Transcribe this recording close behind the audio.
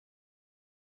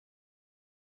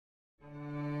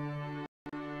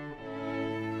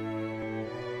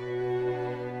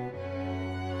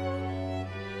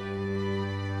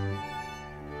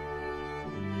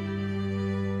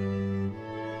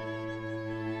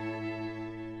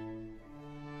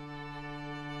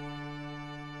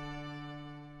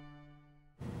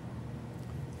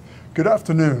Good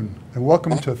afternoon, and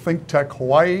welcome to ThinkTech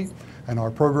Hawaii and our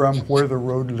program, Where the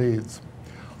Road Leads.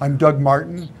 I'm Doug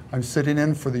Martin. I'm sitting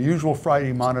in for the usual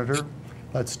Friday monitor.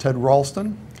 That's Ted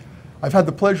Ralston. I've had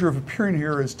the pleasure of appearing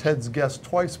here as Ted's guest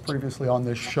twice previously on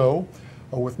this show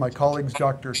with my colleagues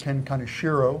Dr. Ken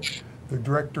Kaneshiro, the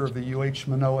director of the UH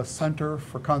Manoa Center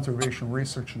for Conservation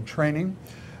Research and Training,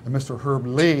 and Mr. Herb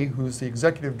Lee, who's the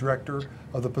executive director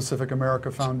of the Pacific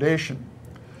America Foundation.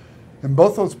 In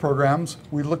both those programs,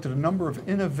 we looked at a number of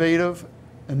innovative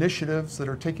initiatives that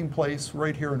are taking place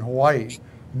right here in Hawaii,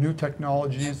 new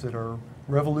technologies that are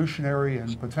revolutionary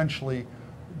and potentially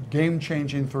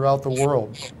game-changing throughout the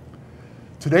world.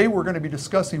 Today we're going to be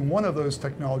discussing one of those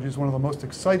technologies, one of the most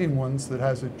exciting ones that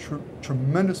has a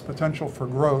tremendous potential for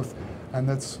growth and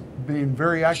that's being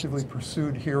very actively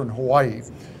pursued here in Hawaii.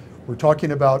 We're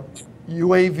talking about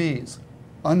UAVs,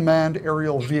 unmanned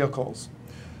aerial vehicles.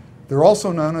 They're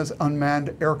also known as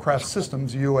unmanned aircraft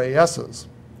systems, UASs.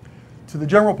 To the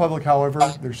general public,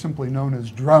 however, they're simply known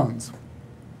as drones.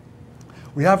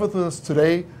 We have with us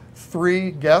today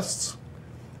three guests.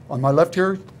 On my left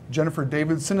here, Jennifer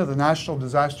Davidson of the National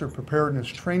Disaster Preparedness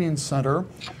Training Center,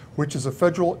 which is a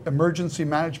federal emergency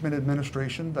management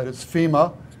administration, that is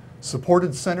FEMA,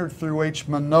 supported center through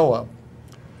Manoa.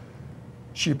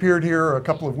 She appeared here a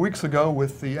couple of weeks ago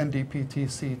with the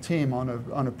NDPTC team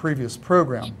on a previous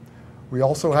program. We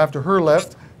also have to her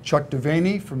left Chuck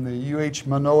Devaney from the UH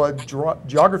Manoa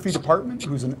Geography Department,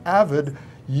 who's an avid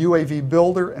UAV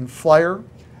builder and flyer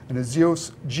and a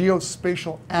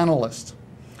geospatial analyst.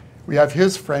 We have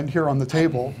his friend here on the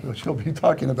table, which he'll be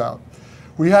talking about.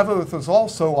 We have with us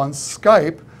also on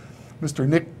Skype Mr.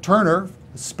 Nick Turner, of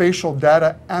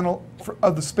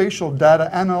the Spatial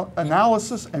Data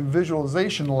Analysis and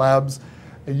Visualization Labs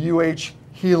at UH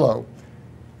Hilo.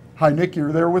 Hi, Nick,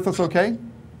 you're there with us okay?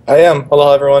 I am.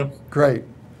 Hello, everyone. Great.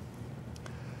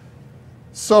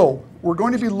 So we're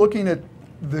going to be looking at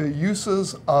the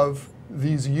uses of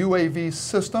these UAV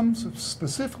systems.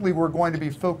 Specifically, we're going to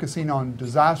be focusing on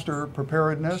disaster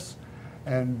preparedness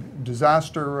and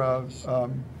disaster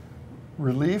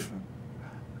relief.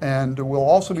 And we'll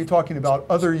also be talking about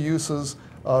other uses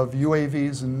of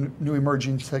UAVs and new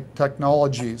emerging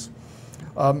technologies.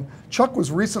 Chuck was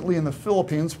recently in the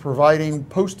Philippines providing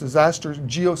post-disaster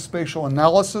geospatial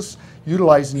analysis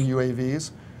utilizing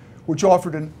UAVs, which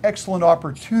offered an excellent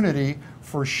opportunity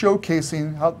for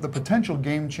showcasing how the potential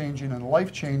game-changing and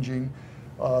life-changing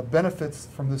benefits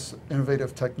from this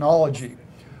innovative technology.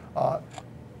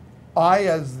 I,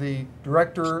 as the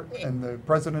director and the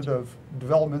president of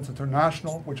Developments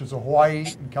International, which is a Hawaii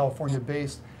and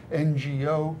California-based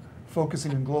NGO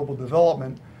focusing on global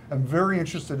development, I'm very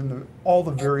interested in all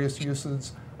the various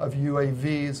uses of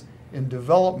UAVs in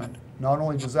development, not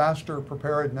only disaster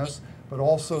preparedness, but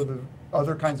also the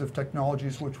other kinds of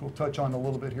technologies which we'll touch on a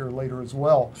little bit here later as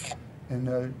well, and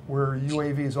where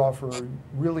UAVs offer a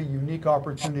really unique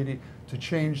opportunity to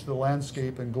change the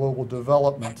landscape in global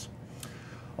development.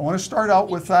 I want to start out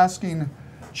with asking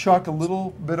Chuck a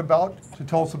little bit to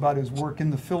tell us about his work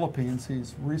in the Philippines.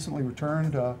 He's recently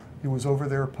returned. He was over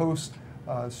there post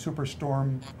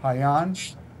Superstorm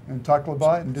Haiyan in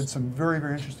Tacloba and did some very,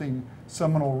 very interesting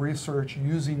seminal research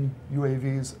using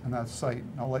UAVs in that site.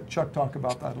 I'll let Chuck talk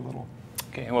about that a little.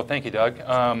 Okay, well, thank you, Doug.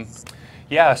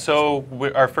 Yeah, so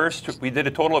we did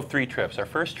a total of 3 trips. Our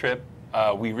first trip,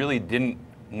 we really didn't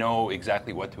know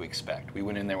exactly what to expect. We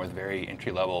went in there with very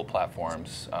entry-level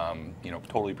platforms,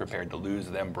 totally prepared to lose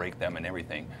them, break them, and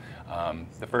everything.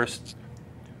 The first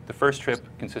trip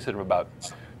consisted of about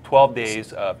 12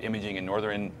 days of imaging in North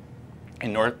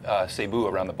Cebu,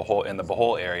 around the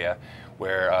Bohol area,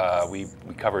 where we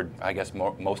covered, I guess,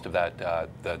 most of that,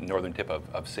 the northern tip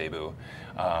of Cebu.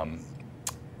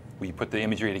 We put the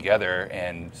imagery together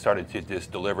and started to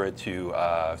just deliver it to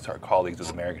our colleagues with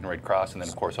the American Red Cross, and then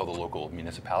of course all the local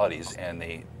municipalities, and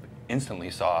they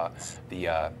instantly saw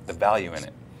the value in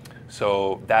it.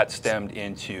 So that stemmed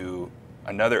into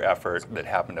another effort that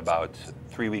happened about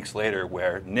 3 weeks later,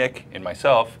 where Nick and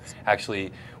myself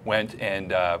actually went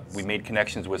and we made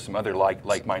connections with some other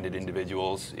like-minded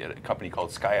individuals at a company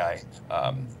called SkyEye,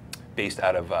 based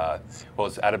out of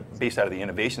the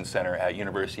Innovation Center at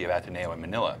University of Ateneo in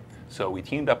Manila. So we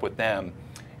teamed up with them,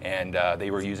 and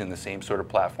they were using the same sort of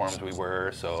platforms we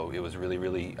were. So it was really,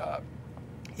 really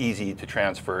easy to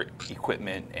transfer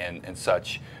equipment and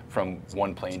such from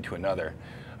one plane to another.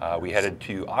 We headed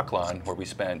to Aklan, where we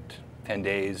spent 10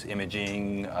 days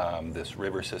imaging this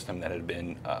river system that had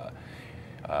been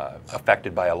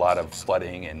affected by a lot of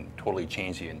flooding and totally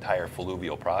changed the entire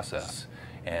fluvial process.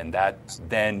 And that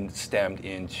then stemmed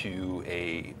into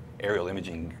a aerial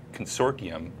imaging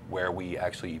consortium where we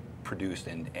actually produced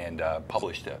and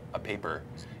published a paper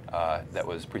that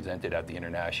was presented at the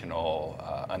International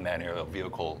Unmanned Aerial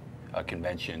Vehicle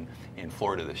Convention in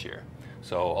Florida this year.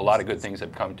 So a lot of good things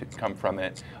have come from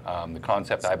it. The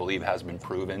concept, I believe, has been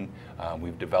proven.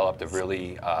 We've developed a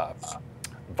really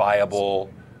viable,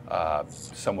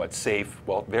 somewhat safe,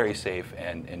 well, very safe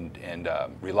and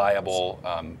reliable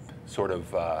sort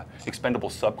of expendable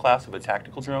subclass of a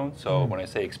tactical drone. So when I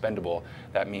say expendable,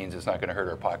 that means it's not going to hurt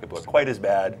our pocketbook quite as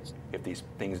bad if these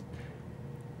things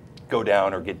go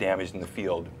down or get damaged in the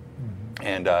field,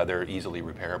 and they're easily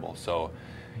repairable. So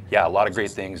yeah, a lot of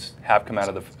great things have come out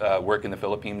of the work in the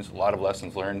Philippines, a lot of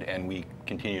lessons learned, and we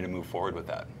continue to move forward with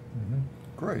that.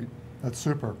 Great, that's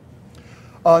super.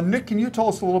 Nick, can you tell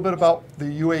us a little bit about the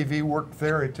UAV work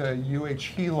there at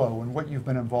Hilo and what you've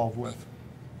been involved with?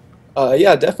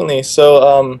 Yeah, definitely.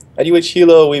 So at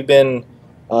Hilo, we've been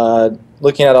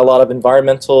looking at a lot of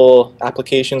environmental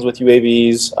applications with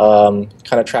UAVs,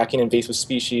 kind of tracking invasive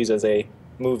species as they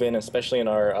move in, especially in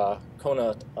our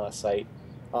Kona site.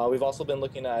 We've also been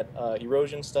looking at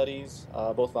erosion studies,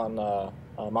 both on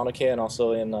Mauna Kea and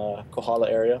also in Kohala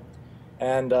area.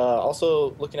 And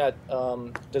also looking at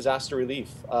disaster relief.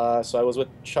 So I was with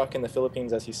Chuck in the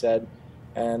Philippines, as he said,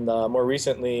 and more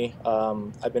recently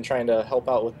I've been trying to help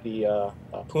out with the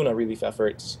Puna relief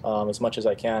efforts as much as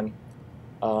I can.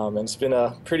 And it's been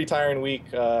a pretty tiring week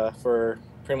for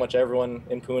pretty much everyone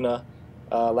in Puna.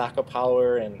 Lack of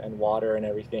power and water and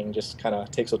everything just kind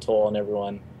of takes a toll on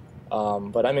everyone.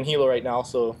 But I'm in Hilo right now,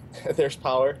 so there's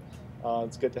power.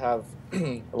 It's good to have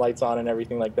lights on and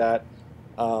everything like that.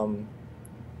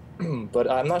 But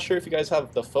I'm not sure if you guys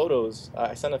have the photos.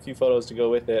 I sent a few photos to go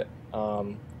with it.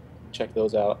 Check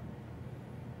those out.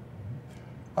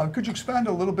 Could you expand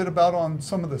a little bit on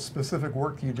some of the specific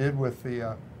work you did with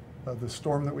the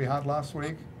storm that we had last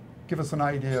week? Give us an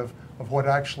idea of what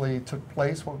actually took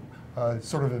place, what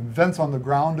sort of events on the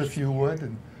ground, if you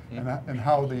would, and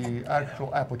how the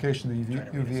actual application of the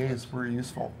UVAs were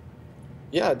useful.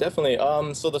 Yeah, definitely.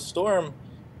 So the storm,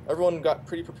 everyone got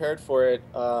pretty prepared for it,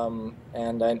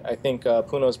 and I think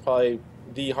Puna is probably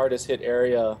the hardest hit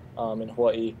area in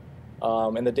Hawaii.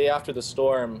 And the day after the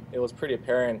storm, it was pretty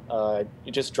apparent. You're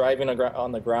just driving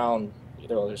on the ground,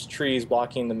 there's trees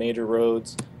blocking the major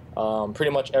roads.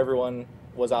 Pretty much everyone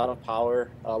was out of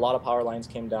power. A lot of power lines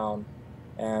came down,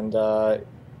 and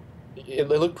it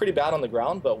looked pretty bad on the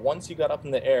ground. But once you got up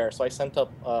in the air, so I sent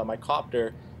up my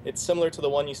copter. It's similar to the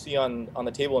one you see on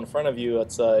the table in front of you.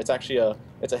 It's actually a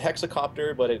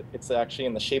hexacopter, but it's actually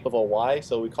in the shape of a Y,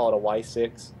 so we call it a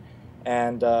Y6.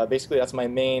 And basically that's my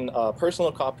main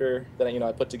personal copter that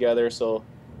I put together, so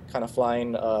kind of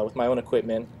flying with my own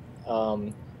equipment.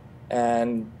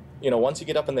 And once you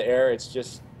get up in the air, it's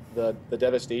just the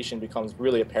devastation becomes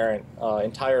really apparent.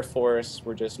 Entire forests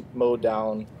were just mowed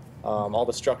down. All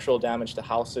the structural damage to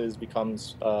houses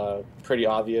becomes pretty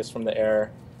obvious from the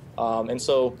air. And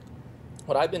so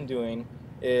what I've been doing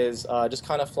is just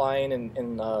kind of flying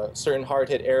in certain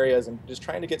hard-hit areas and just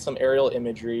trying to get some aerial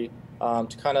imagery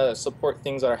to kind of support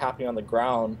things that are happening on the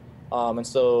ground. And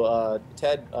so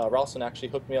Ted Ralston actually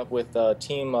hooked me up with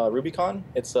Team Rubicon.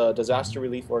 It's a disaster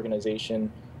relief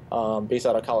organization based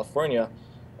out of California.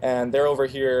 And they're over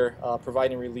here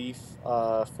providing relief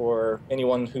for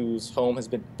anyone whose home has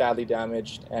been badly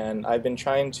damaged. And I've been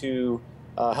trying to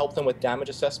help them with damage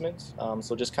assessments,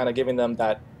 so just kind of giving them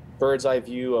that bird's eye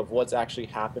view of what's actually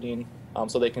happening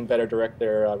so they can better direct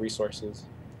their resources.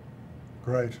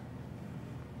 Great.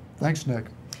 Thanks, Nick.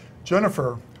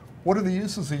 Jennifer, what are the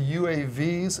uses of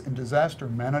UAVs in disaster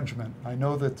management? I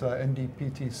know that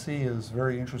NDPTC is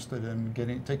very interested in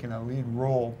taking a lead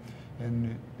role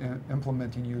in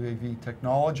implementing UAV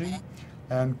technology.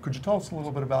 And could you tell us a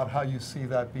little bit about how you see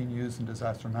that being used in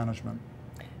disaster management?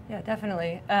 Yeah,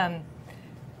 definitely.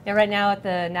 Yeah, right now at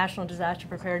the National Disaster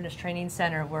Preparedness Training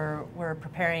Center, we're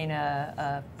preparing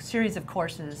a series of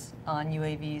courses on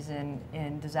UAVs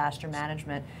in disaster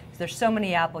management. There's so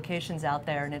many applications out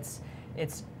there, and it's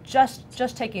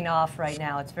just taking off right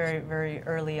now. It's very, very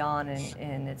early on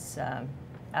in its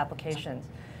applications.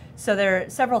 So there are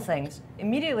several things.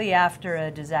 Immediately after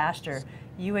a disaster,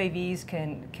 UAVs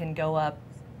can go up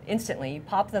instantly. You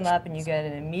pop them up and you get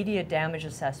an immediate damage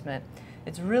assessment.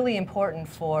 It's really important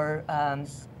for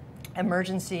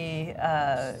emergency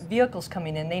vehicles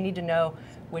coming in. They need to know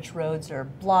which roads are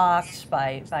blocked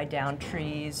by downed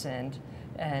trees and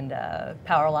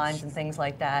power lines and things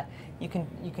like that. You can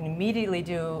immediately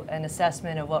do an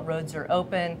assessment of what roads are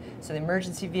open, so the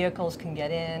emergency vehicles can get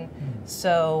in.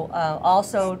 So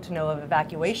also to know of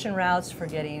evacuation routes for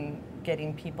getting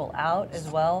people out as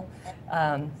well.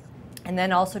 And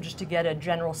then also just to get a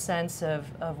general sense of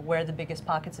where the biggest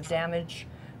pockets of damage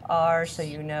are, so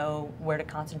you know where to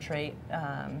concentrate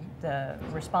the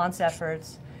response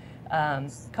efforts. A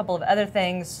couple of other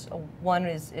things. One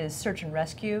is search and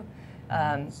rescue.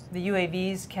 The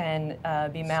UAVs can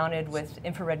be mounted with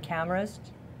infrared cameras.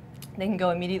 They can go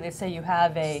immediately. Say you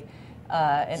have an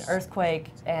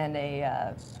earthquake and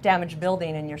a damaged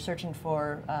building, and you're searching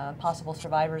for possible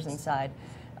survivors inside.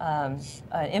 An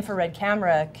infrared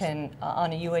camera can,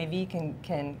 on a UAV,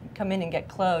 can come in and get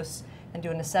close and do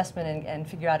an assessment and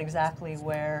figure out exactly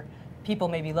where people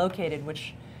may be located,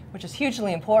 which is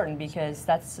hugely important, because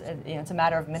that's it's a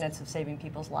matter of minutes of saving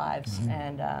people's lives.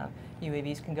 And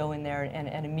UAVs can go in there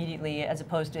and immediately, as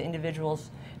opposed to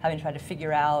individuals having to try to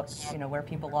figure out where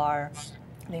people are,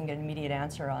 they can get an immediate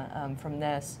answer from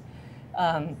this.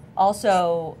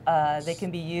 Also, they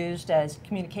can be used as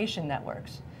communication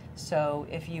networks. So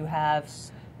if you have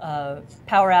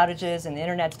power outages and the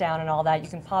internet's down and all that, you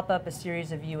can pop up a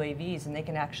series of UAVs, and they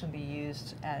can actually be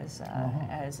used as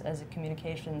a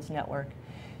communications network.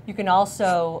 You can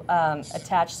also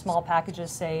attach small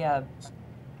packages, say,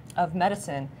 of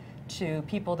medicine to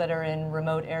people that are in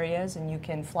remote areas, and you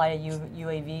can fly a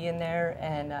UAV in there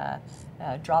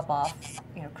and drop off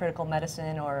critical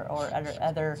medicine or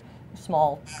other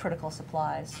small critical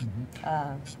supplies.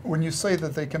 When you say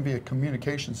that they can be a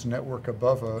communications network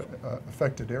above a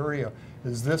affected area,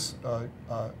 is this a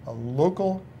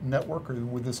local network, or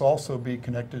would this also be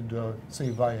connected,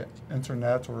 say, via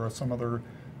internet or some other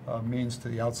means to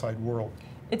the outside world?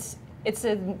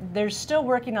 They're still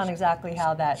working on exactly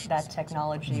how that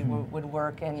technology would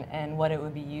work and what it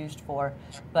would be used for.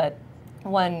 But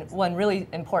one really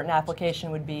important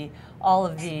application would be all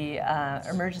of the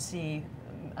emergency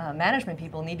management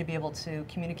people need to be able to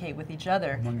communicate with each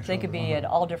other. They could be at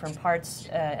all different parts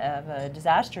of a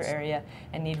disaster area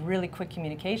and need really quick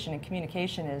communication, and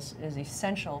communication is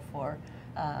essential for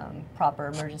proper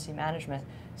emergency management.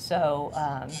 So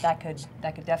that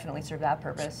could definitely serve that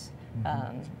purpose.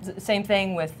 Same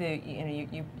thing with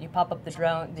you pop up the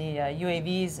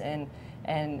UAVs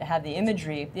and have the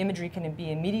imagery. The imagery can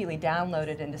be immediately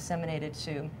downloaded and disseminated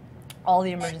to all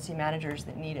the emergency managers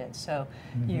that need it. So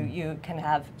you can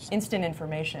have instant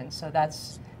information. So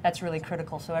that's really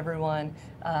critical. So everyone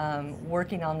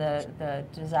working on the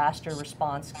disaster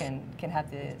response can have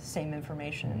the same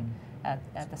information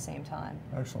at the same time.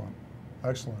 Excellent,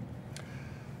 excellent.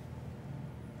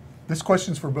 This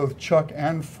question's for both Chuck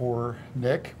and for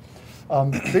Nick.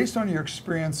 Based on your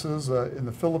experiences in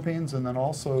the Philippines and then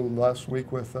also last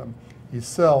week with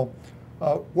Hilo,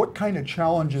 what kind of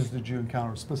challenges did you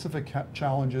encounter? Specific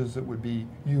challenges that would be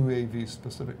UAV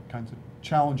specific kinds of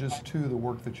challenges to the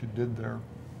work that you did there?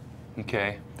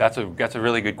 Okay, that's a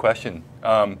really good question.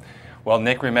 Well,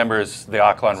 Nick remembers the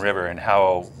Aklan River and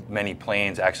how many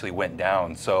planes actually went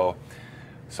down. So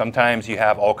sometimes you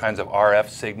have all kinds of RF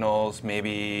signals.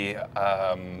 Maybe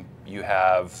you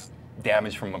have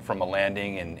damage from a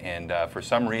landing, and for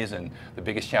some reason, the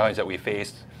biggest challenge that we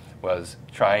faced was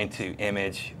trying to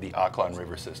image the Aklan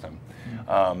River system.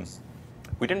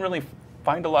 We didn't really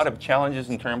find a lot of challenges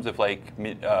in terms of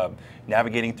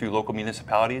navigating through local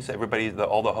municipalities.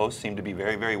 All the hosts seemed to be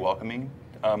very, very welcoming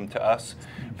to us,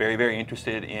 very, very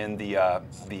interested in the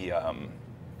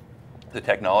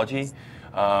technology.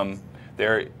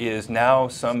 There is now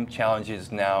some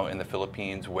challenges now in the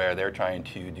Philippines where they're trying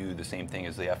to do the same thing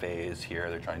as the FAA is here.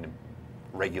 They're trying to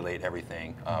regulate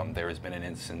everything. There has been an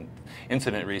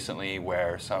incident recently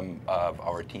where some of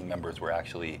our team members were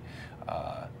actually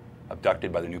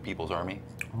abducted by the New People's Army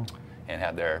and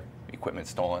had their equipment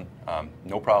stolen.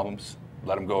 No problems,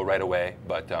 let them go right away.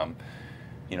 But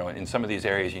in some of these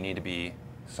areas, you need to be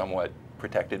somewhat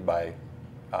protected by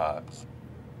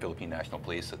Philippine National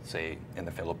Police, let's say in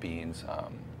the Philippines,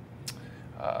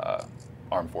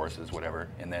 armed forces, whatever.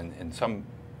 And then in some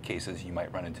cases, you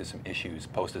might run into some issues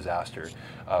post-disaster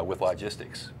with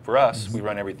logistics. For us, we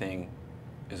run everything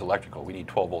is electrical. We need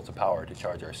 12 volts of power to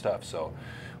charge our stuff. So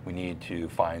we need to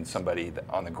find somebody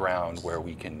on the ground where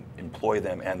we can employ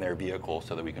them and their vehicle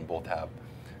so that we can both have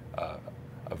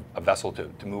a vessel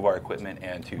to move our equipment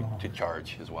and to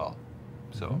charge as well.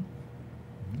 So.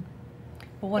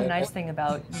 Well, one nice thing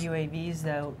about UAVs,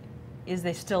 though, is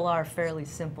they still are fairly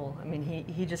simple. I mean,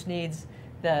 he just needs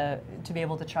to be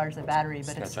able to charge the battery,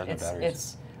 but it's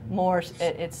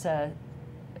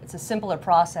a simpler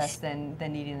process than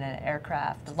needing an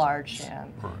aircraft, a large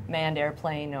manned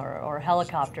airplane or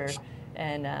helicopter.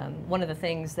 And one of the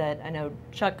things that I know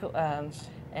Chuck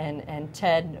and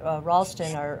Ted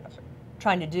Ralston are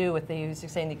trying to do with the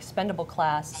expendable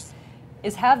class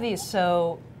is have these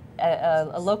so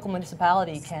a local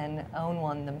municipality can own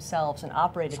one themselves and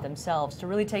operate it themselves to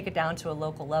really take it down to a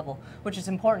local level, which is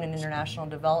important in international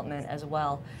development as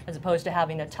well, as opposed to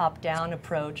having a top-down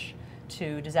approach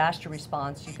to disaster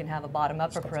response. You can have a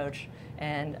bottom-up approach,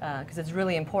 and because it's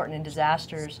really important in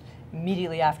disasters,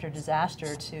 immediately after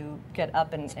disaster, to get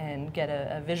up and get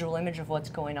a visual image of what's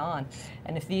going on.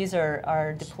 And if these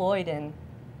are deployed in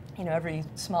every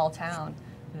small town,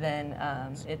 then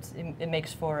it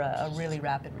makes for a really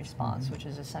rapid response, which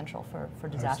is essential for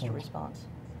disaster response.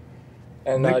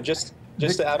 And just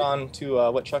to add on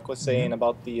to what Chuck was saying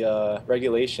about the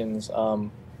regulations,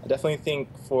 I definitely think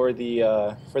for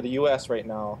the U.S. right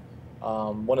now,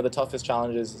 one of the toughest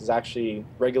challenges is actually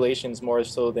regulations more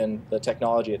so than the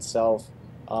technology itself.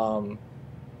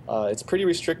 It's pretty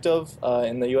restrictive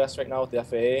in the U.S. right now with the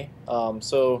FAA.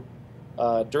 So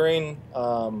during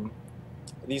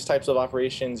these types of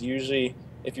operations, usually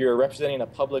if you're representing a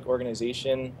public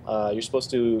organization, you're supposed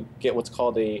to get what's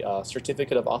called a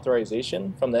certificate of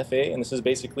authorization from the FAA, and this is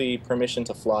basically permission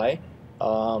to fly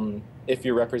if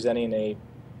you're representing a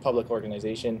public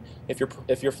organization. If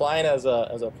you're flying as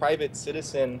a private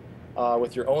citizen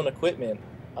with your own equipment,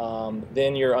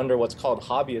 then you're under what's called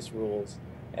hobbyist rules,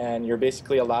 and you're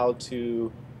basically allowed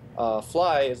to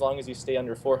fly as long as you stay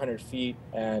under 400 feet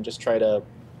and just try to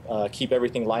keep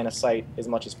everything line of sight as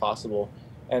much as possible.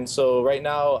 And so right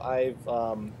now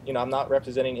I'm not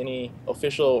representing any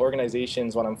official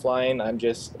organizations when I'm flying. I'm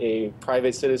just a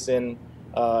private citizen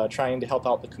trying to help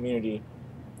out the community.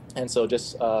 And so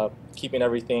just keeping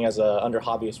everything as under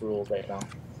hobbyist rules right now.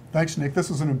 Thanks, Nick. This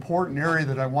is an important area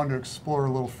that I wanted to explore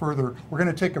a little further. We're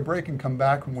going to take a break and come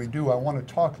back. When we do, I want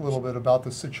to talk a little bit about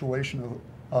the situation of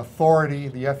authority,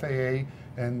 the FAA,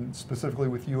 and specifically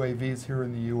with UAVs here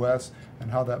in the U.S. and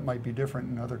how that might be different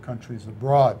in other countries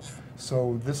abroad.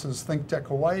 So this is ThinkTech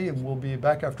Hawaii, and we'll be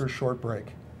back after a short break.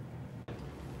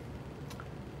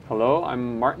 Hello,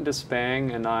 I'm Martin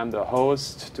Despang, and I'm the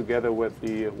host together with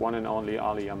the one and only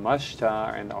Ali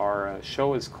Yamashita, and our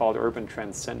show is called Urban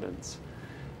Transcendence.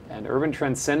 And Urban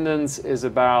Transcendence is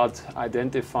about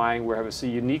identifying where we have a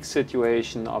unique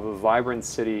situation of a vibrant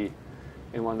city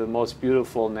in one of the most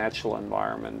beautiful natural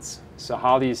environments. So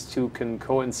how these two can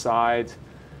coincide,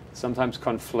 sometimes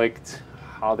conflict,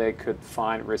 how they could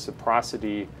find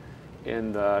reciprocity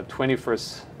in the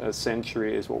 21st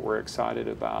century is what we're excited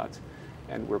about.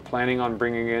 And we're planning on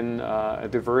bringing in a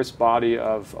diverse body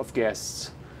of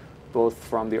guests, both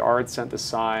from the arts and the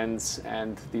science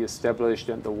and the established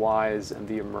and the wise and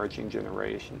the emerging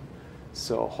generation.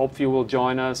 So hope you will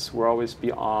join us. We'll always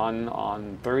be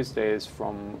on Thursdays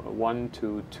from 1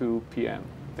 to 2 p.m.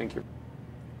 Thank you.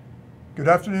 Good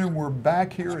afternoon. We're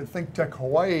back here at ThinkTech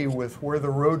Hawaii with Where the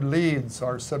Road Leads.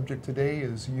 Our subject today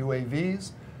is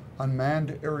UAVs,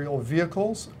 unmanned aerial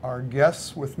vehicles. Our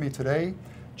guests with me today,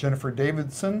 Jennifer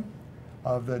Davidson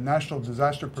of the National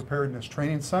Disaster Preparedness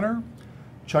Training Center,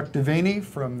 Chuck Devaney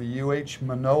from the UH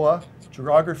Manoa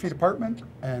Geography Department,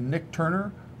 and Nick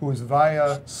Turner, who is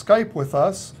via Skype with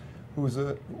us, who is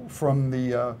from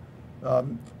the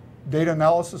Data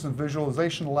Analysis and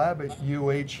Visualization Lab at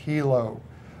UH Hilo.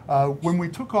 When we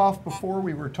took off before,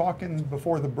 we were talking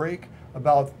before the break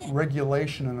about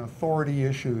regulation and authority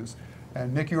issues.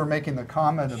 And Nick, you were making the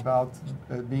comment about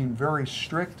being very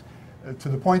strict to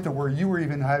the point that where you were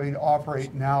even having to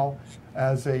operate now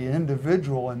as an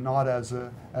individual and not as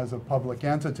a public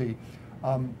entity.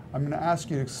 I'm going to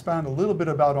ask you to expand a little bit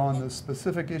about on the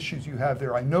specific issues you have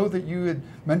there. I know that you had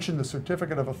mentioned the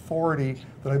certificate of authority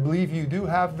that I believe you do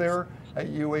have there at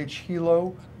UH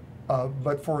Hilo,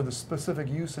 but for the specific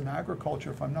use in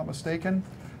agriculture, if I'm not mistaken,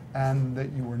 and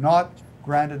that you were not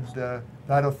granted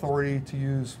that authority to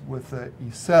use with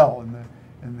ESEL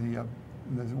in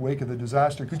the wake of the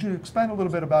disaster. Could you expand a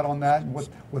little bit about on that and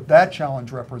what that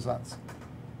challenge represents?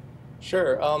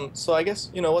 Sure. So I guess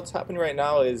what's happening right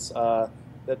now is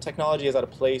the technology is at a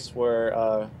place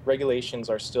where regulations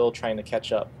are still trying to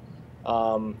catch up,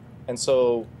 and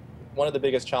so one of the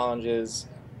biggest challenges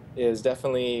is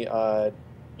definitely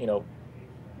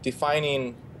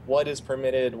defining what is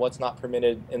permitted, what's not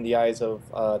permitted in the eyes of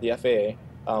the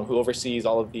FAA, who oversees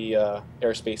all of the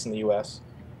airspace in the U.S.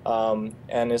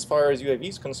 And as far as UAV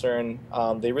is concerned,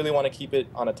 they really want to keep it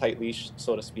on a tight leash,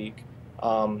 so to speak.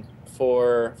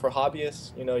 For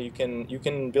hobbyists, you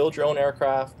can build your own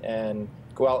aircraft and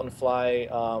go out and fly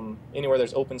anywhere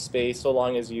there's open space, so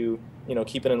long as you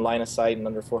keep it in line of sight and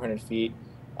under 400 feet.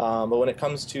 But when it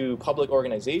comes to public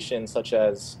organizations such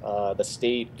as the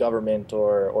state government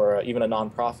or even a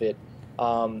nonprofit,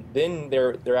 then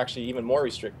they're actually even more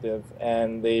restrictive,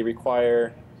 and they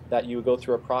require that you go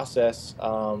through a process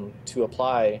to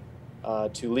apply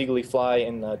to legally fly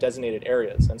in designated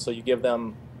areas. And so you give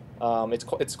them,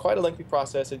 it's quite a lengthy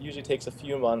process. It usually takes a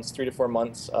few months, 3 to 4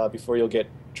 months, before you'll get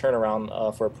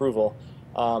turnaround for approval.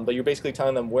 But you're basically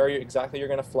telling them where exactly you're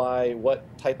going to fly,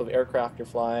 what type of aircraft you're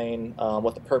flying,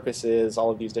 what the purpose is, all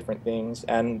of these different things.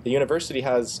 And the university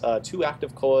has 2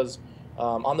 active COAs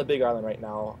on the Big Island right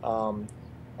now,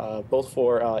 both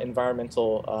for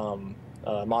environmental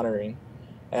monitoring.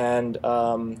 And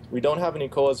we don't have any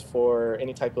COAs for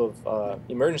any type of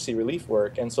emergency relief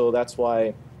work, and so that's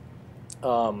why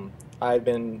I've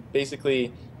been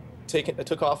basically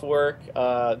took off work,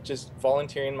 just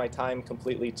volunteering my time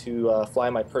completely to fly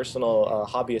my personal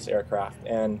hobbyist aircraft,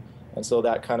 and so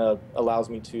that kind of allows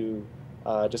me to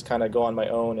just kind of go on my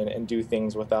own and do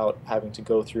things without having to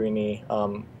go through any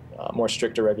more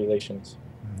stricter regulations.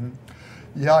 Mm-hmm.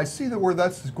 Yeah, I see that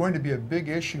that's going to be a big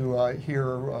issue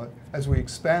here as we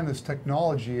expand this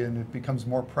technology and it becomes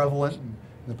more prevalent and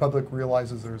the public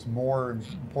realizes there's more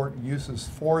important uses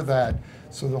for that.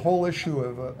 So the whole issue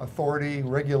of authority,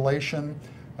 regulation,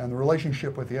 and the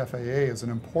relationship with the FAA is an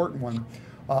important one.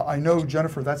 I know,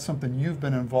 Jennifer, that's something you've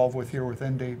been involved with here with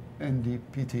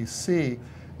NDPTC,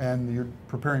 and you're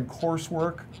preparing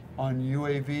coursework on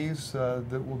UAVs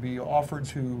that will be offered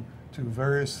to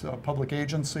various public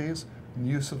agencies and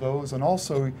use of those. And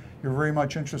also, you're very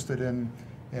much interested in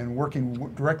working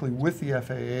directly with the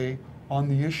FAA on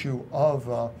the issue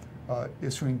of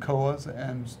issuing COAs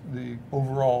and the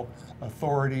overall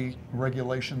authority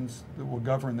regulations that will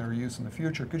govern their use in the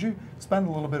future. Could you spend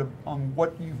a little bit on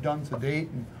what you've done to date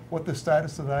and what the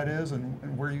status of that is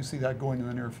and where you see that going in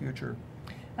the near future?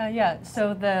 Yeah, so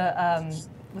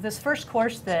with this first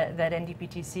course that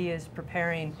NDPTC is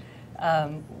preparing,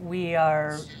 we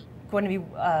are going to be,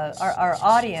 our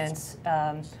audience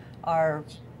are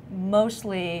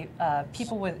mostly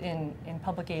people in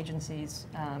public agencies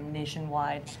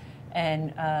nationwide,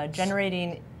 and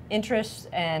generating interest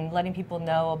and letting people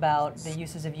know about the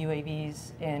uses of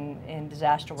UAVs in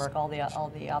disaster work, all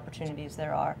the opportunities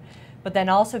there are. But then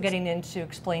also getting into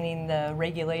explaining the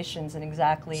regulations and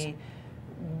exactly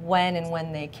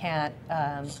when they can't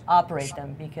operate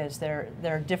them, because there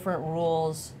are different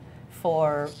rules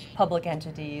for public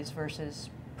entities versus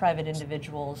private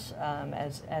individuals,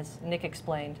 as Nick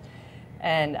explained.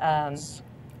 And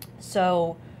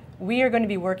so we are going to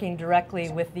be working directly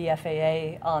with the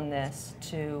FAA on this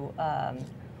to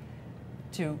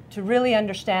really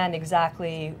understand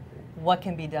exactly what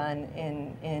can be done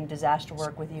in disaster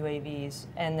work with UAVs,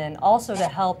 and then also to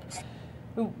help.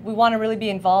 We want to really be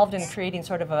involved in creating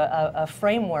sort of a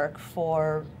framework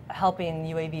for helping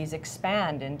UAVs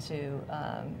expand into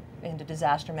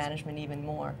disaster management even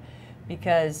more,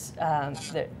 because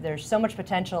there's so much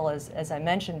potential, as I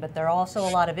mentioned, but there are also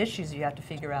a lot of issues you have to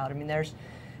figure out. I mean, there's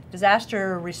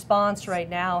disaster response right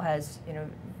now has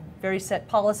very set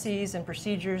policies and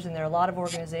procedures, and there are a lot of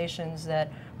organizations that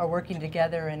are working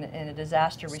together in a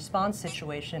disaster response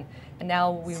situation. And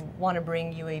now we want to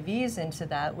bring UAVs into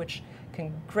that, which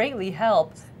can greatly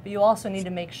help, but you also need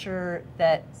to make sure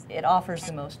that it offers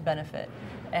the most benefit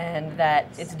and that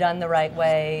it's done the right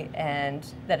way and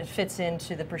that it fits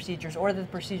into the procedures, or that the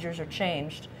procedures are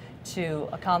changed to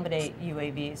accommodate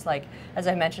UAVs. Like, as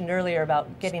I mentioned earlier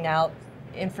about getting out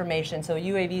information, so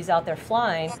UAVs out there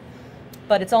flying,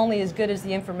 but it's only as good as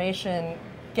the information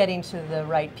getting to the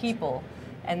right people.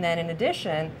 And then in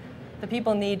addition, the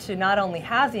people need to not only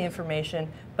have the information,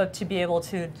 but to be able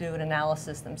to do an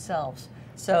analysis themselves.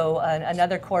 So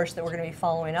another course that we're going to be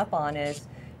following up on is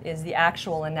the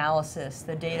actual analysis,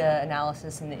 the data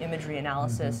analysis and the imagery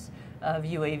analysis of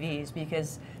UAVs,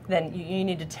 because then you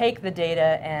need to take the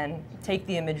data and take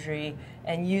the imagery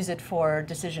and use it for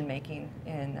decision making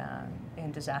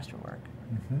in disaster work.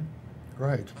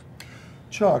 Great.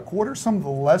 Chuck, what are some of the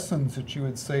lessons that you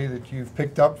would say that you've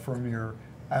picked up from your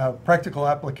practical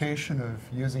application of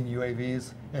using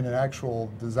UAVs in an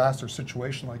actual disaster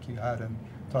situation like you had in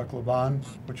Tacloban,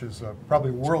 which is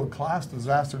probably a world-class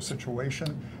disaster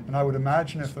situation? And I would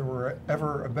imagine if there were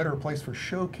ever a better place for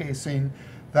showcasing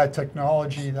that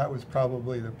technology, that was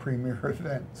probably the premier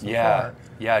event so far.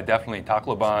 Yeah, definitely.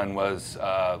 Tacloban was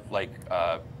like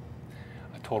a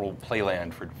total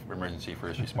playland for emergency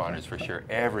first responders, for sure.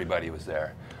 Everybody was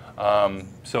there.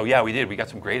 So yeah, we did. We got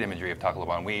some great imagery of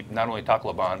Tacloban. We not only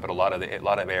Tacloban, but a lot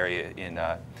of area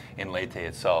in Leyte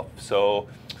itself. So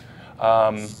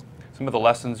some of the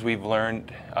lessons we've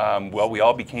learned. Well, we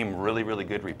all became really, really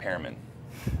good repairmen.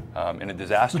 In a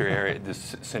disaster area,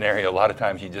 this scenario, a lot of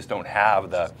times you just don't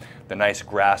have the nice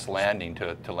grass landing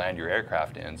to land your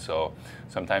aircraft in. So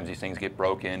sometimes these things get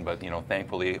broken, but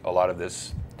thankfully a lot of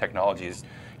this technology is,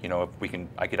 if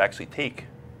I could actually take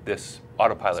this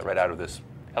autopilot right out of this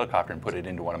helicopter and put it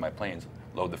into one of my planes,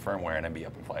 load the firmware, and I'd be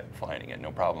up and flying again,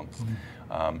 no problem.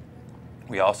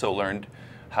 We also learned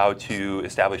how to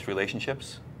establish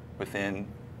relationships within,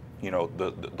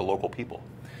 the local people.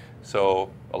 So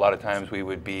a lot of times we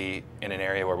would be in an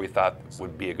area where we thought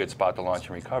would be a good spot to launch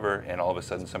and recover, and all of a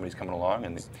sudden somebody's coming along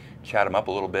and they chat them up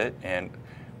a little bit and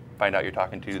find out you're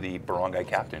talking to the barangay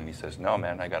captain, and he says, no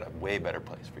man, I got a way better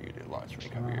place for you to launch and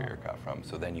recover your aircraft from.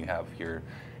 So then you have your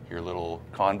little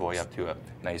convoy up to a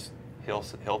nice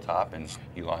hilltop, and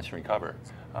you launch and recover.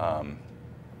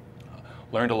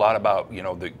 Learned a lot about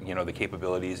the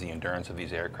capabilities, the endurance of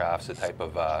these aircrafts,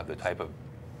 the type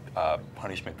of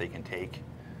punishment they can take,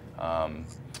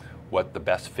 what the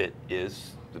best fit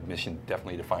is. The mission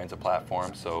definitely defines a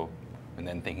platform. So, and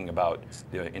then thinking about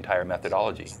the entire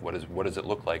methodology. What does it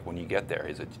look like when you get there?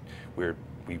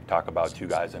 We talk about 2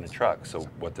 guys in a truck. So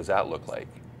what does that look like?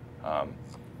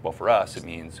 Well, for us, it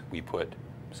means we put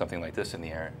something like this in the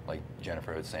air, like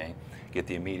Jennifer was saying, get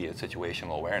the immediate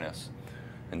situational awareness,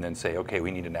 and then say, okay, we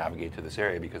need to navigate to this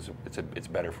area because it's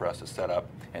better for us to set up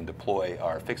and deploy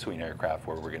our fixed-wing aircraft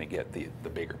where we're going to get the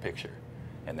bigger picture,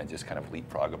 and then just kind of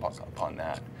leapfrog upon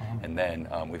that. And then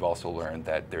we've also learned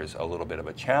that there's a little bit of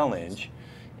a challenge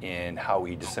in how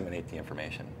we disseminate the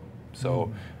information.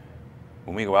 So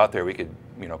when we go out there, we could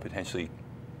potentially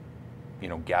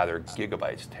gather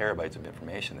gigabytes, terabytes of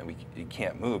information that you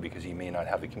can't move because you may not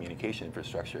have the communication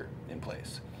infrastructure in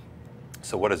place.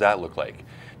 So what does that look like?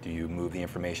 Do you move the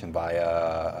information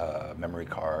via a memory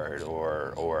card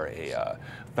or a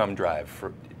thumb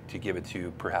drive to give it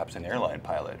to perhaps an airline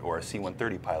pilot or a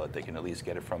C-130 pilot? They can at least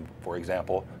get it from, for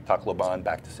example, Tacloban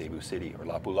back to Cebu City, or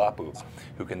Lapu-Lapu,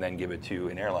 who can then give it to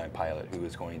an airline pilot who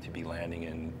is going to be landing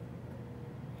in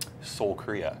Seoul,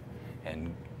 Korea.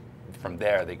 And from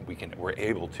there, we're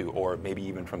able to, or maybe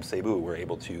even from Cebu, we're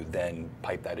able to then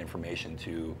pipe that information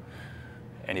to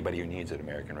anybody who needs it,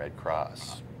 American Red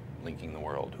Cross, Linking the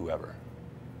World, whoever.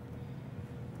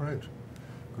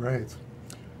 Great.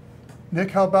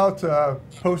 Nick, how about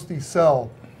post-decel?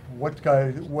 What's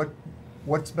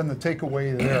been the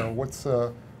takeaway there?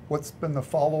 What's been the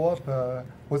follow-up?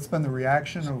 What's been the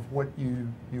reaction of what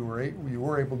you were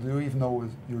able to do, even though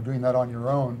you were doing that on your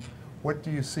own? What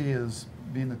do you see as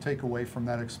being the takeaway from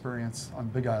that experience on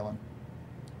Big Island?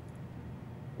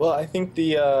 Well, I think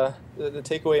the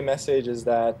takeaway message is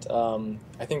that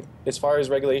I think as far as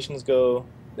regulations go,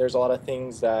 there's a lot of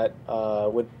things that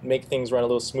would make things run a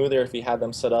little smoother if we had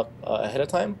them set up ahead of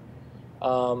time.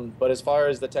 But as far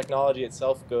as the technology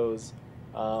itself goes,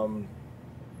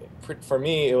 for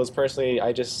me, it was personally,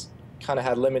 I just kind of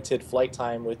had limited flight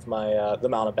time with my the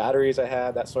amount of batteries I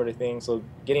had, that sort of thing. So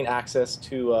getting access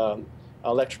to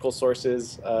electrical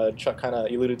sources, Chuck kind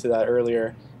of alluded to that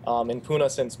earlier. In Puna,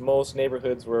 since most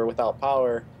neighborhoods were without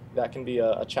power, that can be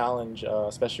a challenge,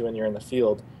 especially when you're in the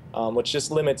field, which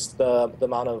just limits the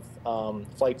amount of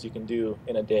flights you can do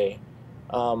in a day.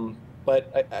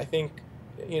 But I think,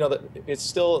 that it's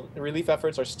still, relief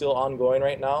efforts are still ongoing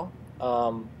right now.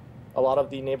 A lot of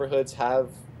the neighborhoods have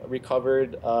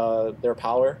recovered their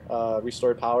power,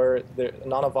 restored power.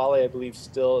 Nanavale, I believe,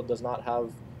 still does not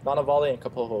have, Nanavale and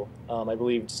Kapoho, I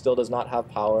believe, still does not have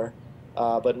power.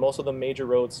 But most of the major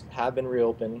roads have been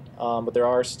reopened, but there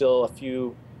are still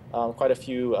quite a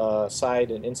few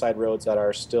side and inside roads that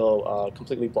are still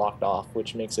completely blocked off,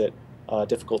 which makes it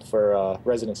difficult for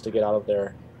residents to get out of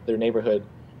their neighborhood.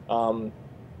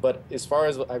 But as far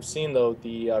as I've seen, though,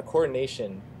 the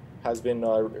coordination has been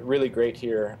really great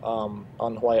here on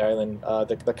Hawaii Island.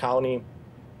 The county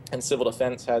and civil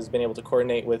defense has been able to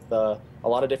coordinate with a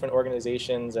lot of different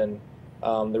organizations, and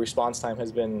the response time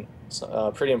has been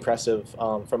pretty impressive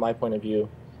from my point of view.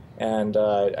 And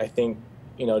I think,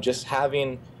 just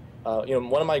having,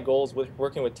 one of my goals with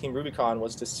working with Team Rubicon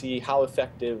was to see how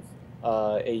effective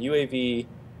a UAV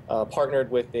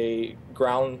partnered with a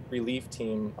ground relief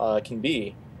team can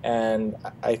be. And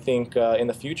I think in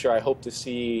the future, I hope to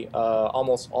see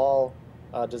almost all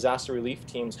disaster relief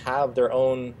teams have their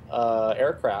own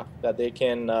aircraft that they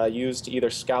can use to either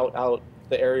scout out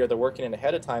the area they're working in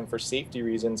ahead of time for safety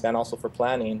reasons and also for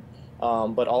planning,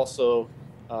 but also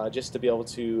just to be able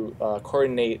to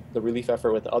coordinate the relief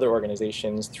effort with other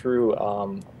organizations through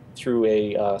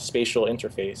a spatial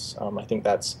interface. I think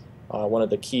that's one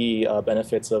of the key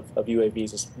benefits of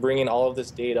UAVs, is bringing all of this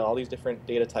data, all these different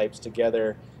data types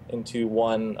together into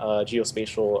one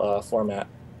geospatial format.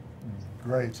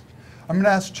 Great. I'm going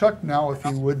to ask Chuck now if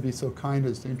he would be so kind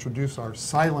as to introduce our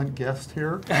silent guest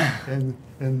here, and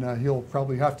he'll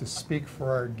probably have to speak for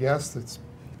our guest that's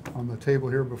on the table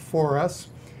here before us,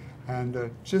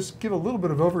 and just give a little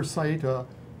bit of oversight,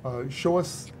 show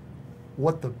us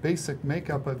what the basic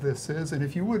makeup of this is, and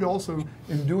if you would also,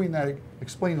 in doing that,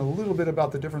 explain a little bit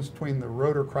about the difference between the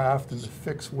rotorcraft and the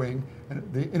fixed wing,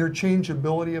 and the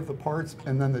interchangeability of the parts,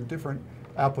 and then the different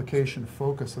application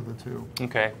focus of the two.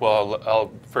 Okay, well,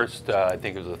 I'll first, I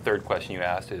think it was the third question you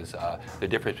asked, is the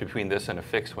difference between this and a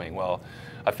fixed wing. Well,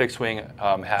 a fixed wing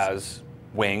has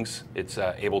wings. It's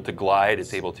able to glide.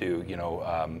 It's able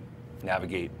to,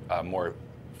 navigate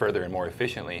further and more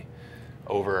efficiently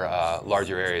over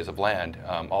larger areas of land.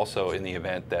 Also, in the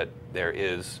event that there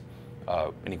is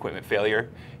an equipment failure,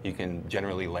 you can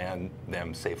generally land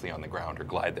them safely on the ground or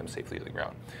glide them safely to the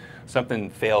ground. Something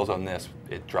fails on this,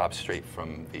 it drops straight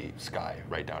from the sky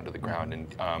right down to the ground,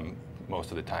 and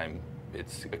most of the time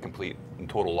it's a complete and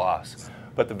total loss.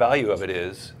 But the value of it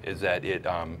is that it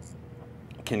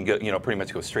can go, pretty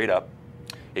much go straight up.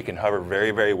 It can hover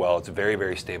very, very well. It's very,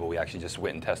 very stable. We actually just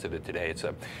went and tested it today. It's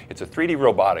a 3D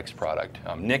robotics product.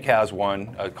 Nick has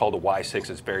one called a Y6.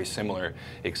 It's very similar,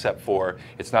 except for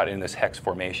it's not in this hex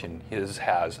formation. His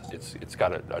it's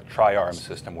got a tri-arm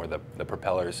system where the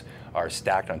propellers are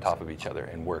stacked on top of each other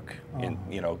and work in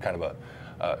kind of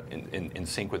in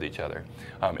sync with each other.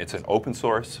 It's an open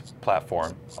source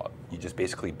platform. You just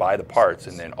basically buy the parts,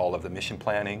 and then all of the mission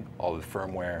planning, all of the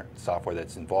firmware, software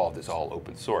that's involved is all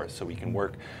open source. So we can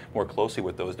work more closely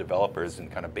with those developers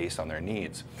and kind of based on their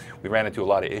needs. We ran into a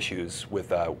lot of issues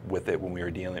with it when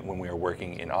we were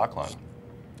working in Auckland.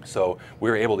 So we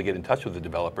were able to get in touch with the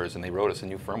developers, and they wrote us a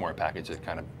new firmware package that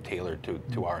kind of tailored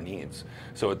to our needs.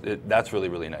 So that's really,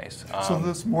 really nice. So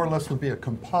this more or less would be a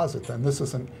composite then. This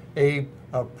isn't a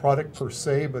product per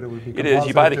se, but it would be composite. It is.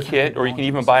 You buy the kit, or you can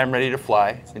even buy them ready to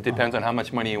fly. It depends on how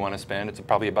much money you want to spend. It's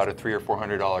probably about a $300 or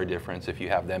 $400 difference if you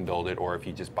have them build it, or if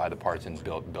you just buy the parts and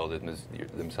build it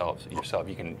yourself.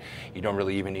 You don't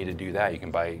really even need to do that. You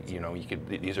can buy,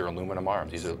 these are aluminum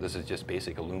arms. This is just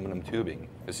basic aluminum tubing.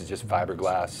 This is just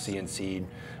fiberglass, CNC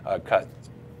cut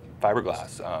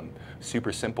fiberglass.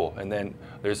 Super simple. And then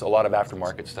there's a lot of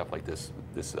aftermarket stuff like this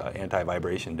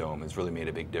anti-vibration dome has really made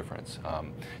a big difference.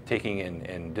 Taking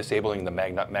and disabling the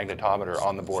magnetometer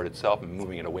on the board itself and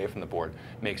moving it away from the board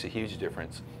makes a huge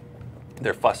difference.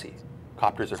 They're fussy.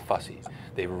 Copters are fussy.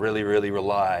 They really, really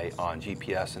rely on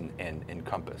GPS and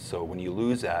compass. So when you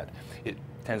lose that, it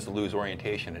tends to lose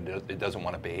orientation, and it doesn't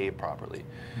want to behave properly.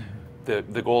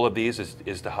 Mm-hmm. The goal of these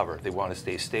is to hover. They want to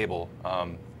stay stable.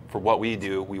 For what we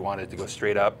do, we want it to go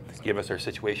straight up, give us our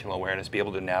situational awareness, be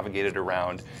able to navigate it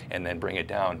around, and then bring it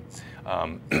down.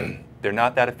 They're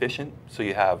not that efficient, so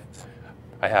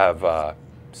I have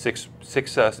six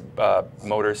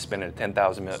motors spinning at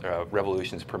 10,000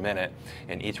 revolutions per minute,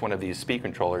 and each one of these speed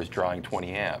controllers drawing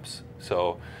 20 amps.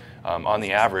 So on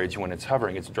the average, when it's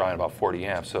hovering, it's drawing about 40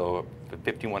 amps. So the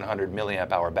 5100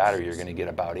 milliamp hour battery, you're going to get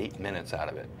about 8 minutes out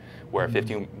of it. Where a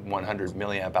 5100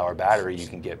 milliamp hour battery, you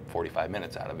can get 45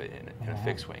 minutes out of it in a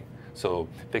fixed wing. So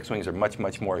fixed wings are much,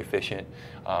 much more efficient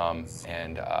than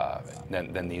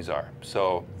these are.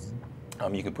 So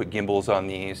you can put gimbals on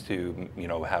these to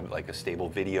have like a stable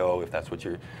video if that's what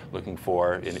you're looking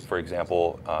for. For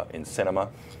example, in cinema.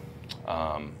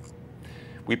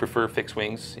 We prefer fixed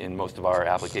wings in most of our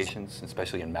applications,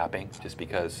 especially in mapping, just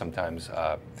because sometimes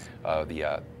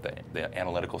the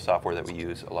analytical software that we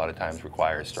use a lot of times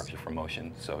requires structure from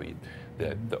motion. So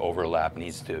the overlap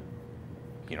needs to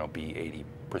be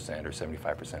 80% or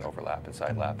 75% overlap and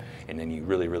side lap, and then you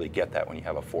really, really get that when you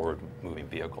have a forward-moving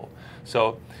vehicle.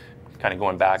 So kind of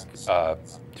going back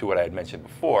to what I had mentioned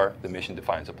before, the mission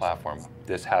defines a platform.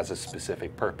 This has a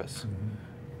specific purpose.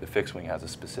 The fixed wing has a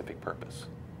specific purpose.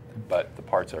 But the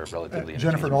parts are relatively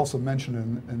Jennifer also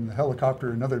mentioned in the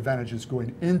helicopter, another advantage is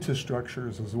going into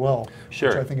structures as well.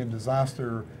 Sure. Which I think in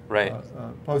disaster,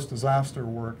 post-disaster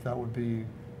work, that would be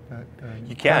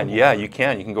you can, yeah, you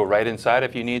can. You can go right inside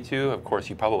if you need to. Of course,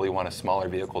 you probably want a smaller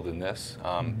vehicle than this,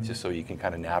 just so you can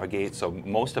kind of navigate. So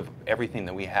most of everything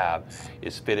that we have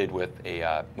is fitted with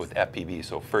FPV,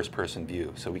 so first-person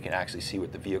view, so we can actually see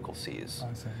what the vehicle sees,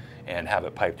 and have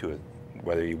it piped to it.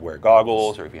 Whether you wear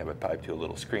goggles or if you have it piped to a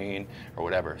little screen or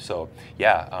whatever. So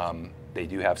yeah, they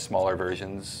do have smaller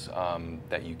versions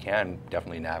that you can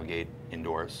definitely navigate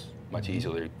indoors much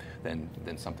easier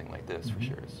than something like this, for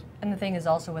sure. And the thing is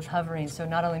also with hovering, so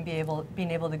not only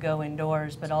being able to go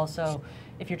indoors, but also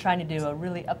if you're trying to do a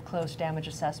really up-close damage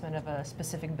assessment of a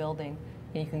specific building,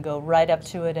 you can go right up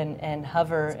to it and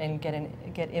hover and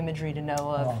get imagery to know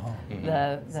of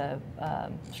the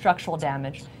structural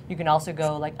damage. You can also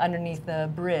go like underneath the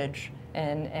bridge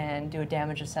and do a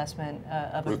damage assessment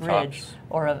of a bridge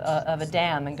or of a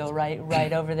dam and go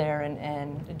right over there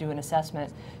and do an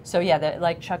assessment. So yeah,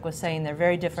 like Chuck was saying, they're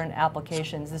very different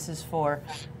applications. This is for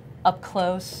up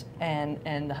close,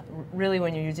 and really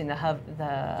when you're using the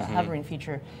hovering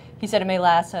feature. He said it may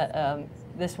last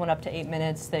this one up to 8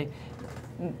 minutes. The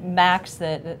max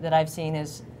that I've seen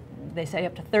is, they say,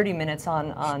 up to 30 minutes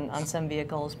on some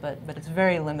vehicles, but it's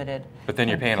very limited. But then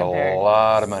you're paying a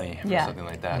lot of money for Yeah, something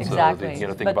like that. exactly. So you got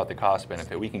to think about the cost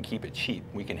benefit. We can keep it cheap.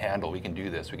 We can handle. We can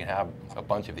do this. We can have a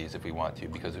bunch of these if we want to,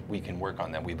 because we can work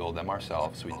on them. We build them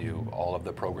ourselves. We do all of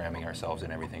the programming ourselves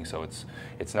and everything. So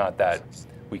it's not that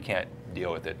we can't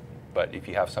deal with it. But if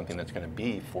you have something that's going to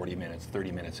be 40 minutes,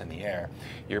 30 minutes in the air,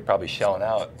 you're probably shelling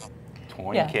out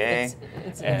 $20K,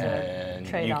 it's and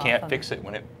you can't fix it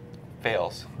when it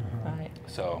fails. Right.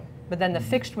 So. But then the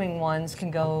fixed wing ones can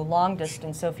go long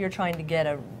distance. So if you're trying to get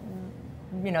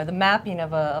the mapping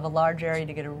of a large area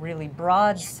to get a really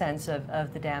broad sense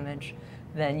of the damage,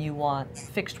 then you want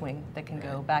fixed wing that can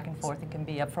go back and forth and can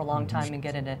be up for a long time and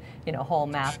get a whole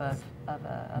map of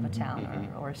a town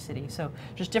or a city. So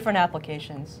just different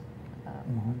applications,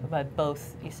 but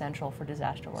both essential for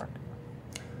disaster work.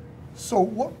 So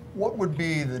what would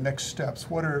be the next steps?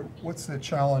 What's the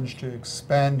challenge to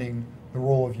expanding the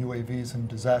role of UAVs in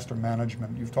disaster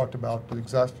management? You've talked about the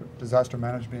disaster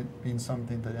management being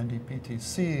something that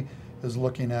NDPTC is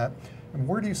looking at. And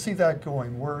where do you see that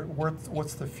going?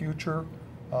 What's the future?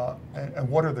 And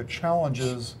what are the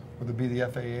challenges, whether it be the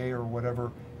FAA or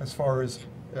whatever, as far as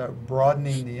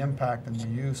broadening the impact and the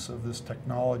use of this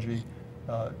technology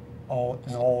in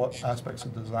all aspects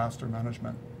of disaster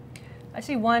management? I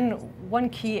see one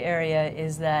key area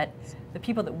is that the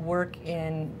people that work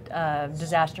in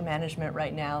disaster management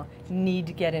right now need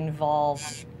to get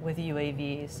involved with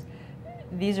UAVs.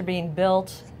 These are being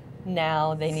built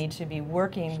now. They need to be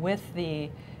working with the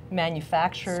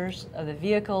manufacturers of the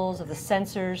vehicles, of the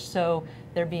sensors, so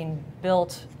they're being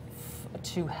built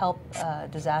to help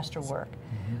disaster work.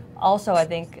 Also, I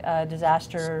think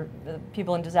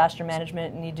people in disaster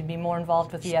management need to be more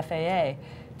involved with the FAA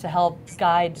to help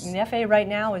guide. And the FAA right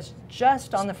now is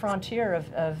just on the frontier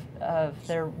of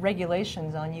their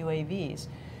regulations on UAVs.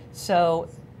 So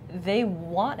they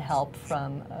want help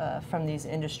from these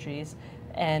industries,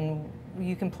 and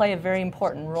you can play a very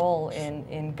important role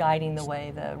in guiding the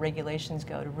way the regulations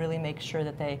go to really make sure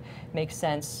that they make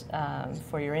sense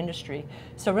for your industry.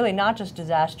 So really not just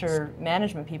disaster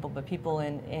management people, but people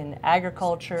in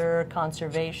agriculture,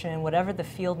 conservation, whatever the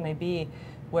field may be,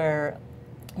 where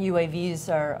UAVs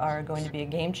are going to be a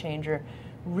game changer.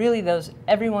 Really,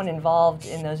 everyone involved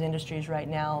in those industries right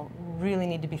now really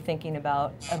need to be thinking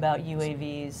about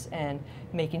UAVs and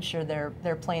making sure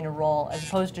they're playing a role, as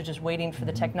opposed to just waiting for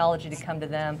the technology to come to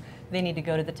them. They need to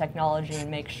go to the technology and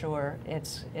make sure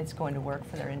it's going to work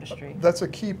for their industry. That's a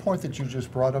key point that you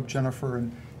just brought up, Jennifer.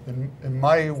 In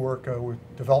my work with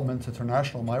Development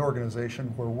International, my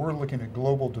organization, where we're looking at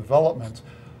global development,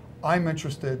 I'm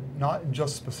interested not in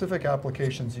just specific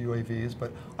applications of UAVs,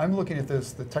 but I'm looking at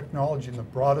the technology in the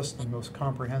broadest and most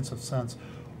comprehensive sense.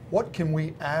 What can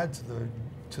we add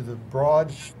to the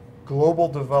broad global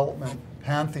development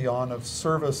pantheon of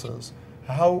services?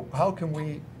 How can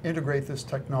we integrate this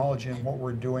technology in what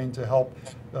we're doing to help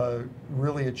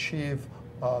really achieve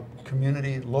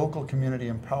local community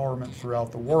empowerment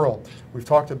throughout the world? We've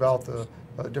talked about the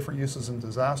different uses in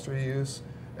disaster use,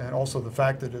 and also the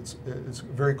fact that it's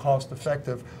very cost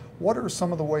effective. What are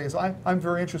some of the ways, I'm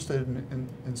very interested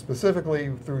in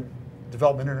specifically through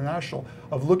Development International,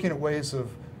 of looking at ways of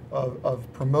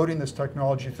promoting this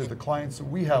technology through the clients that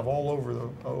we have all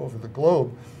over the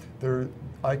globe.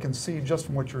 I can see just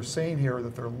from what you're saying here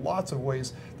that there are lots of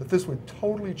ways that this would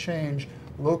totally change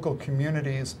local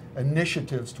communities'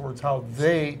 initiatives towards how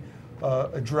they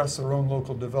address their own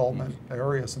local development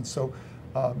areas. And so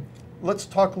let's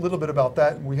talk a little bit about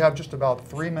that. We have just about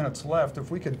 3 minutes left. If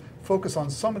we could focus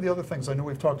on some of the other things. I know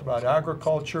we've talked about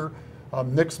agriculture.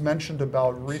 Nick's mentioned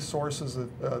about resources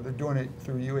that they're doing it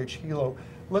through Hilo.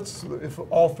 If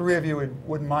all three of you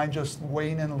wouldn't mind just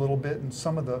weighing in a little bit in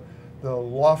some of the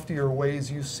loftier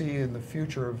ways you see in the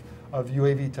future of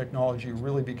UAV technology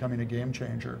really becoming a game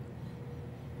changer.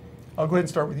 I'll go ahead and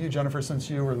start with you, Jennifer, since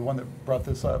you were the one that brought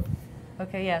this up.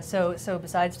 Okay, yeah, so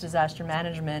besides disaster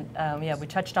management, we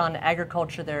touched on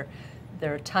agriculture. There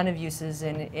are a ton of uses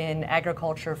in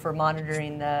agriculture for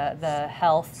monitoring the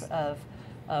health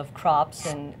of crops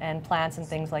and plants and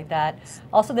things like that.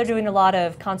 Also, they're doing a lot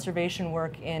of conservation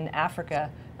work in Africa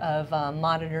of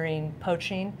monitoring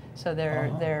poaching. So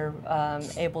they're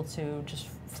able to just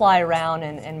fly around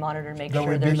and monitor, make sure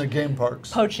there's there's in the game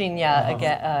parks. Poaching,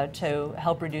 to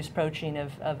help reduce poaching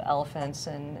of elephants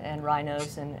and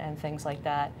rhinos and things like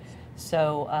that.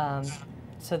 So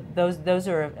those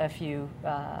are a few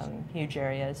huge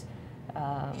areas.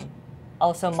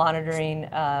 also monitoring.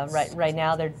 Right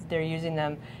now, they're using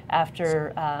them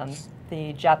after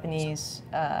the Japanese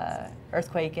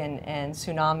earthquake and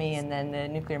tsunami, and then the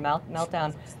nuclear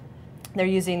meltdown. They're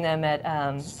using them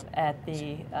at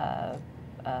the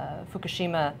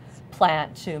Fukushima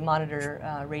plant to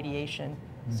monitor radiation.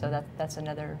 Mm-hmm. So that's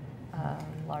another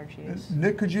large use.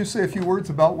 Nick, could you say a few words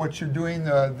about what you're doing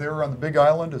there on the Big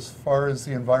Island as far as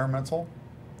the environmental?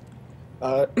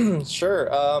 Sure.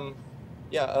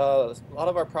 Yeah, a lot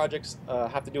of our projects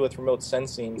have to do with remote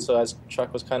sensing. So as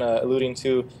Chuck was kind of alluding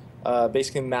to,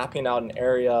 basically mapping out an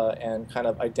area and kind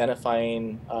of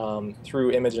identifying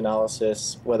through image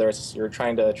analysis, whether it's you're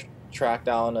trying to track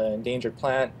down an endangered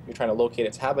plant, you're trying to locate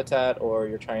its habitat, or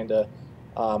you're trying to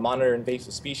monitor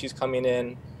invasive species coming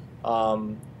in.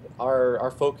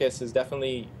 Our focus is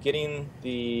definitely getting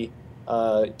the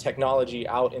technology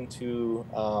out into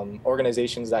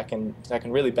organizations that can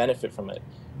really benefit from it.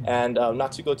 And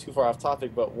not to go too far off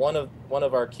topic, but one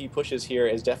of our key pushes here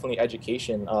is definitely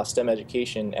education, STEM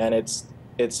education, and it's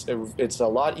a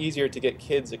lot easier to get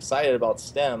kids excited about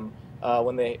STEM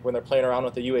when they're playing around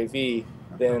with a UAV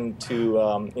than to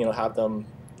have them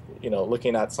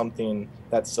looking at something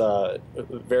that's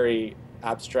very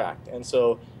abstract. And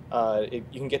so you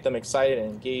can get them excited and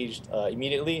engaged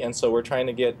immediately, and so we're trying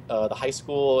to get the high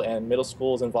school and middle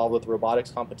schools involved with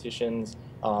robotics competitions,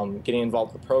 getting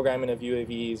involved with the programming of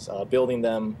UAVs, building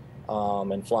them,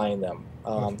 and flying them.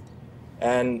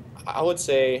 And I would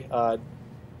say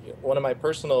one of my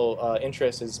personal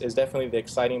interests is definitely the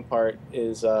exciting part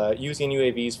is using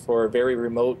UAVs for very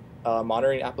remote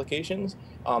monitoring applications.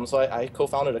 So I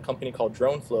co-founded a company called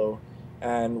DroneFlow,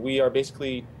 and we are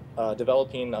basically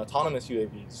developing autonomous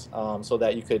UAVs so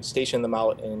that you could station them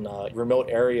out in remote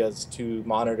areas to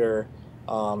monitor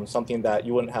something that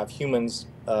you wouldn't have humans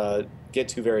get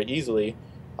to very easily,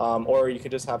 or you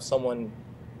could just have someone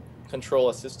control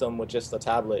a system with just a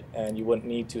tablet, and you wouldn't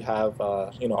need to have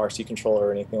RC controller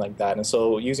or anything like that. And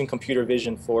so using computer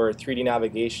vision for 3D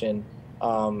navigation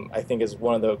I think is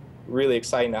one of the really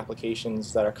exciting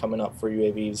applications that are coming up for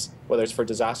UAVs, whether it's for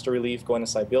disaster relief, going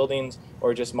inside buildings,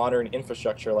 or just monitoring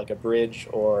infrastructure like a bridge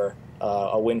or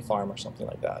a wind farm or something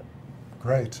like that.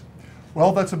 Great.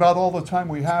 Well, that's about all the time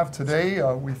we have today.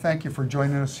 We thank you for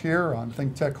joining us here on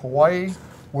ThinkTech Hawaii,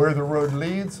 Where the Road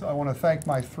Leads. I want to thank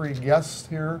my three guests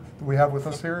here that we have with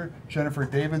us here: Jennifer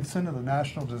Davidson of the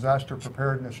National Disaster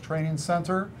Preparedness Training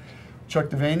Center, Chuck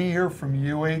Devaney here from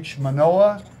UH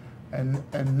Manoa, and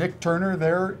Nick Turner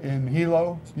there in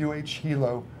Hilo, UH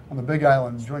Hilo on the Big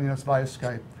Island, joining us via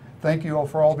Skype. Thank you all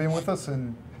for being with us,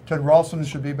 and Ted Ralston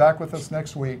should be back with us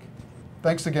next week.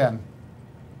 Thanks again.